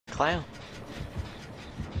clown.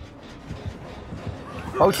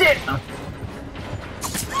 Oh shit!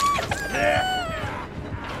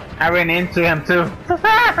 I ran into him too.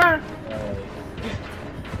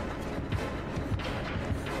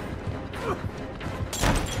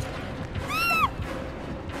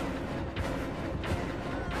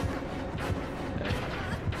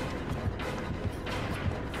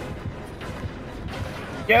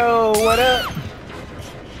 Yo, what up?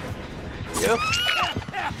 Yep.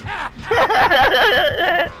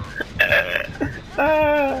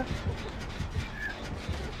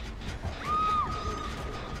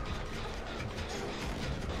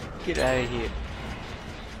 Get out of here.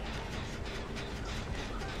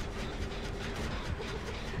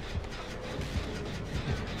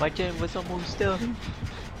 My gen was almost done.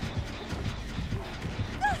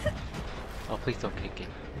 Oh, please don't kick it.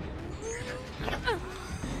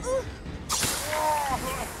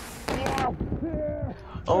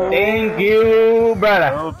 Oh, Thank you,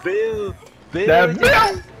 brother. oh, Bill. The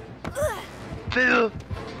Bill. Bill.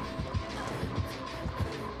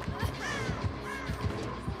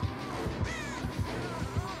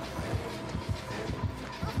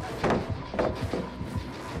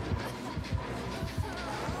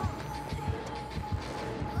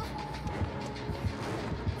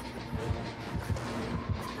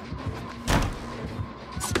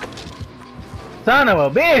 Son of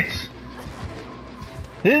a bitch!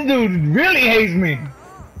 This dude really hates me.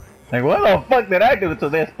 Like, what the fuck did I do to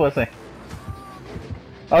this pussy?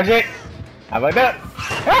 Oh shit! How about that?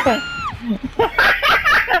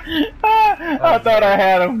 I thought I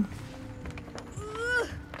had him.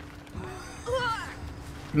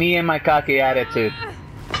 Me and my cocky attitude.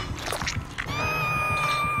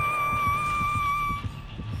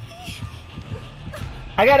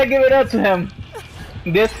 I gotta give it up to him.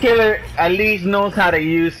 This killer at least knows how to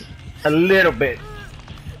use a little bit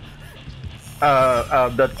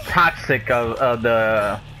of the toxic of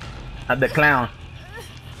the clown.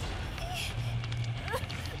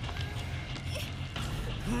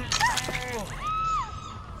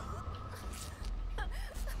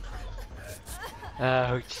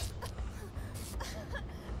 Ouch.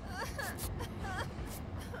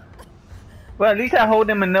 Well, at least I hold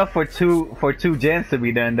him enough for two gens to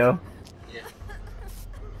be done though. Yeah.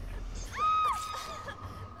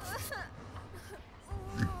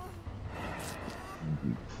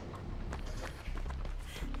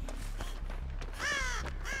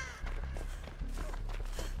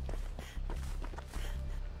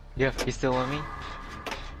 Yeah, he's still on me.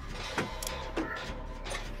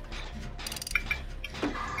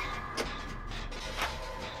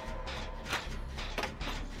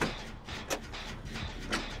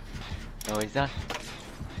 No, he's not.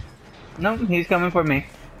 No, he's coming for me.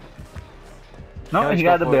 No, Now he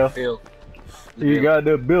got the bill. He got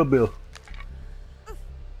the bill.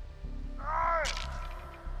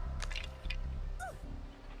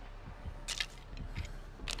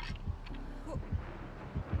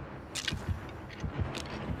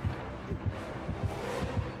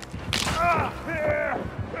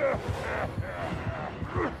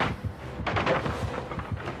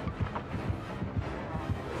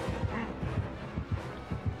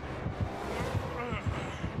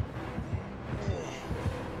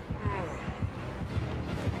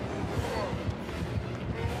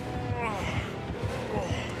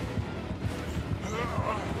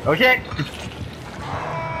 Oh shit!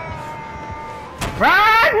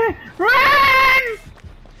 Run! Run!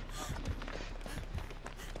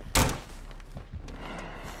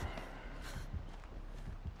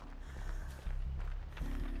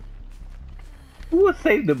 Who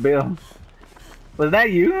saved the bill? Was that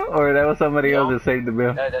you, or that was somebody else that saved the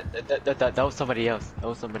bill? That was somebody else. That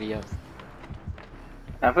was somebody else.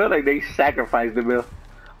 I feel like they sacrificed the bill.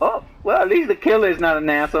 Oh, well, at least the killer is not an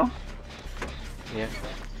asshole. Yeah.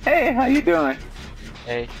 Hey, how you doing?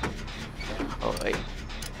 Hey. Oh wait.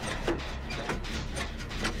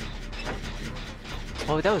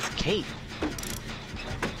 Oh, that was Kate.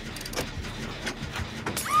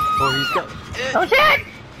 Oh, he's got. Oh shit!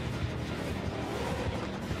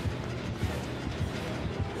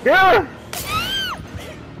 Yeah!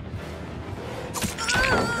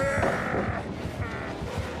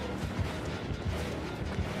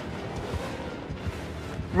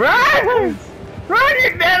 Run! Run,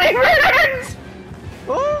 you daddy! Run!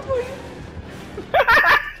 Oh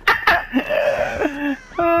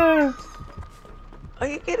Uh, Are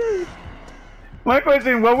you kidding? My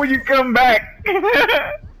question, when will you come back?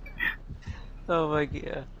 Oh my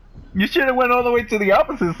god. You should have went all the way to the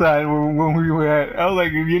opposite side when we were at. I was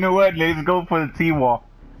like, you know what? Let's go for the T-wall.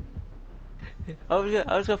 I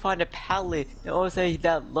was gonna find a pallet and all say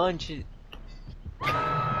that lunch.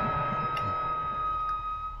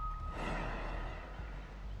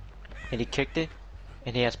 And he kicked it,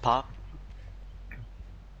 and he has pop.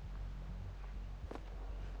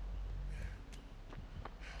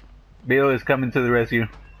 Bill is coming to the rescue.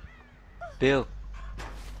 Bill,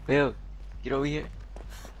 Bill, get over here.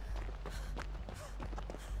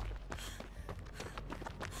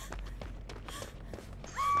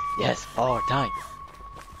 Yes, all time.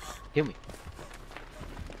 Hit me.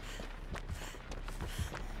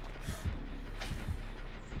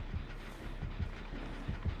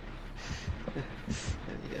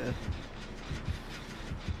 Yeah.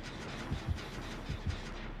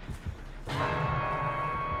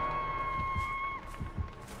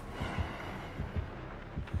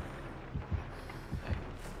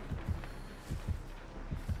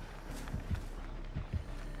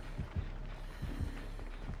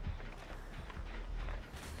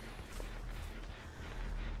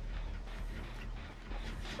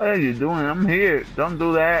 What are you doing? I'm here. Don't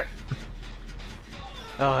do that.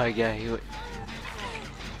 Oh yeah, he would.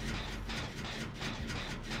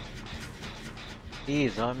 He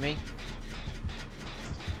is on me.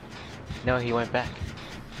 No, he went back.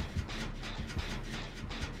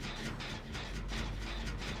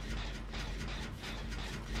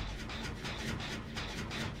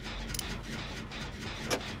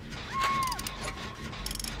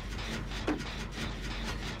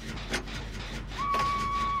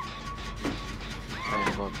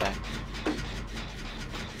 I'm going back.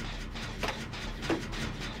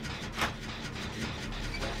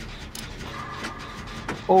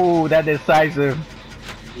 Oh, that decisive.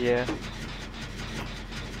 Yeah.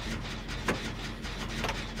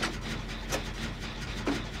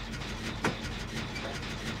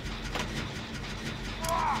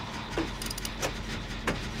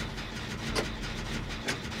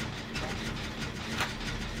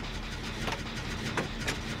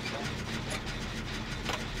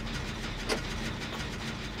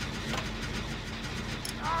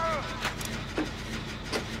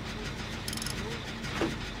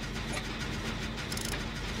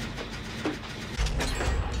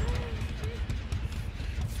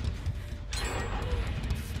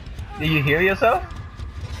 Did you hear yourself?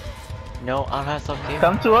 No, I'll have some here.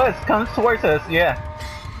 Come to us. Come towards us. Yeah.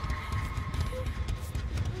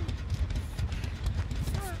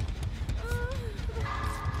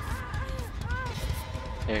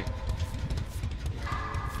 There.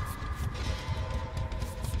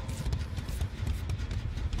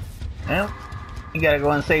 Well, you gotta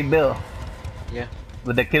go and save Bill. Yeah.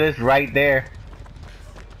 But the killer's right there.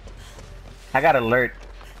 I got alert.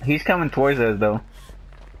 He's coming towards us though.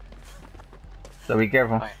 So be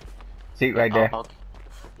careful. Alright. See right there.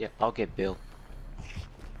 Yeah, I'll get Bill.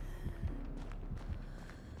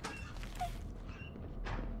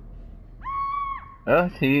 Oh,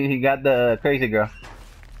 he got the crazy girl.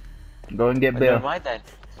 Go and get Bill. Never mind then.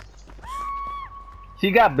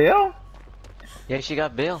 She got Bill? Yeah, she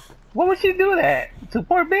got Bill. What would she do that to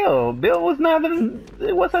poor Bill? Bill was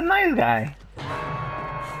was a nice guy.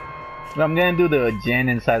 I'm gonna do the gen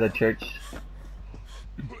inside the church.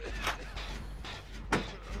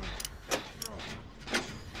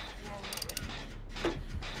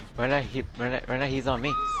 Right now he's on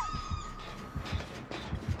me.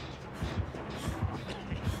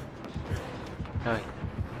 No,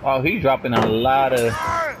 Oh, he's dropping a lot of.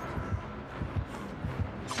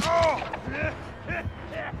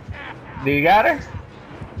 Do you got her?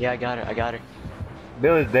 yeah, I got her. I got her.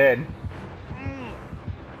 Bill is dead.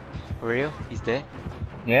 For real? He's dead?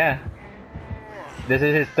 Yeah. This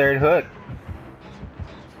is his third hook.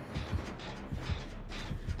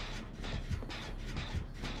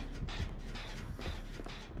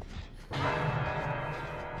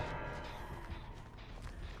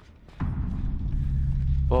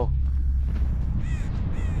 Whoa.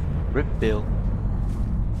 Rip Bill.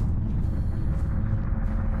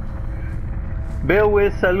 Bill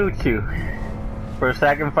will salute you for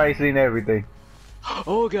sacrificing everything.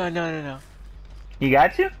 Oh god, no. He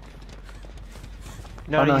got you?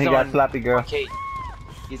 No, Oh no, he's he got on sloppy girl. Kate.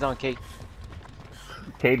 He's on Kate.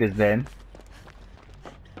 Kate is dead.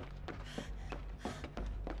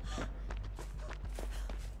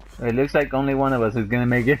 It looks like only one of us is gonna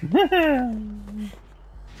make it.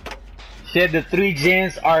 Shit, the three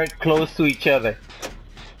gens are close to each other.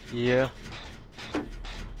 Yeah.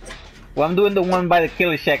 Well, I'm doing the one by the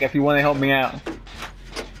killer shack if you want to help me out.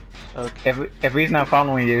 Okay. If he's not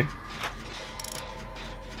following you.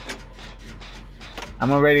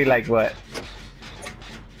 I'm already like what?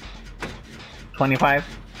 25?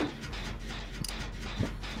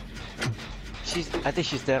 I think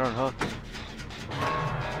she's dead on hook.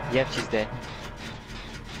 Yep, she's dead.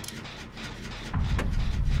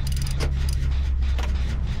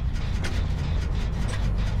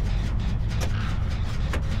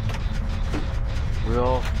 We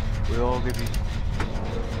all gonna be.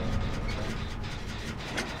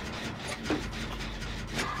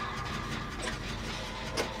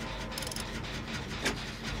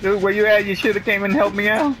 Dude, where you at? You should have came and helped me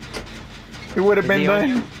out. It would have been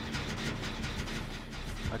done.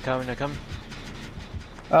 I'm coming.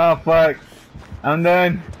 Oh fuck. I'm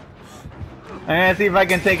done. I'm gonna see if I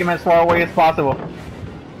can take him as far away as possible.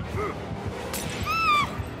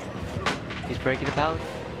 He's breaking the pallet.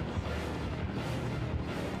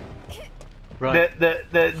 Run.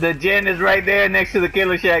 The gen is right there next to the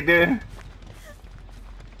killer shack, dude.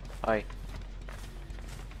 Alright.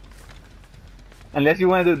 Unless you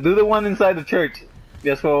want to do the one inside the church,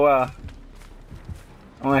 just for a while.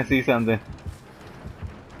 I want to see something.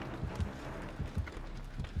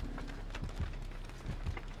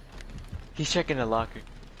 He's checking the locker.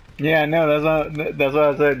 Yeah, no, that's what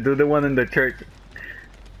I said. Do the one in the church.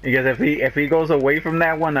 Because if he goes away from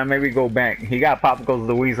that one, I maybe go back. He got Popsicles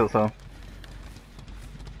the Weasel, so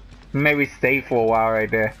maybe stay for a while right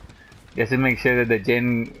there, just to make sure that the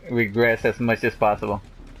gen regress as much as possible.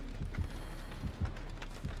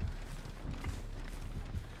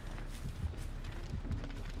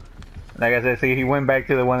 Like I said, see, he went back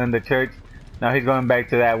to the one in the church. Now he's going back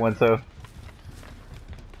to that one, so.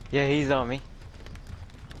 Yeah, he's on me.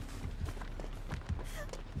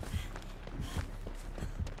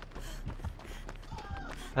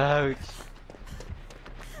 Ouch.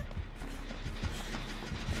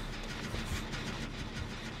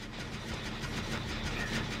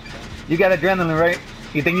 You got adrenaline, right?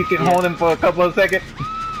 You think you can hold him for a couple of seconds?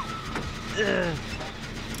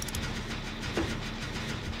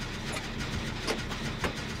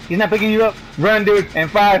 He's not picking you up. Run, dude.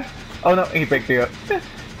 And 5. Oh no, he picked you up.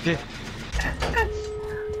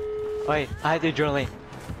 Wait, I had the adrenaline.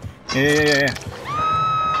 Yeah.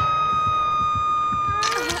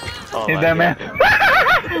 Oh, Hit that man.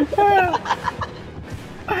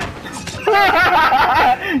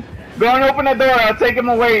 Go and open the door. I'll take him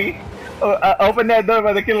away. Open that door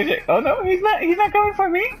by the killer shack. Oh no, he's not coming for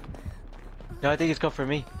me. No, I think he's coming for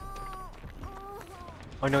me.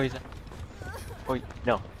 Oh no, he's not. Wait,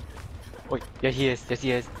 no. Wait, yeah, he is. Yes,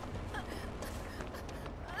 he is.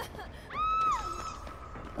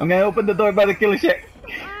 I'm gonna open the door by the killer shack.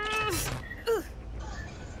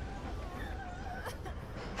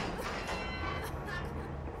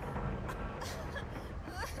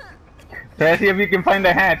 Try to see if you can find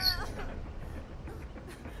the hatch.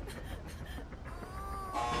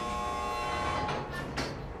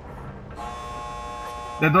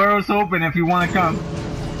 The door is open if you want to come.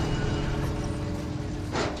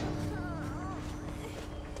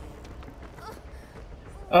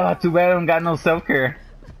 Oh, too bad I don't got no self-care.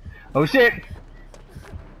 Oh shit!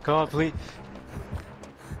 Come on, please.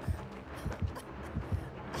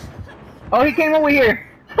 Oh, he came over here!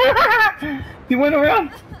 He went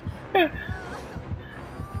around!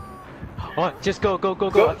 Oh, just go. Go to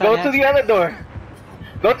the other door!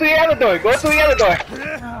 Go to the other door!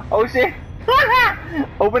 Oh shit!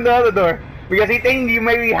 Open the other door! Because he thinks you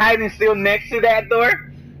may be hiding still next to that door.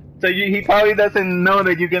 So he probably doesn't know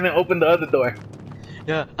that you're gonna open the other door.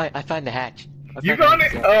 Yeah, I found the hatch. You found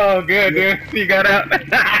it? Oh, good, dude. You got out.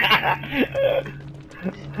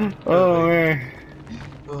 Oh, man.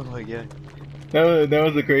 Oh my god. That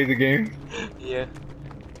was a crazy game. Yeah.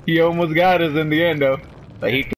 He almost got us in the end, though. But he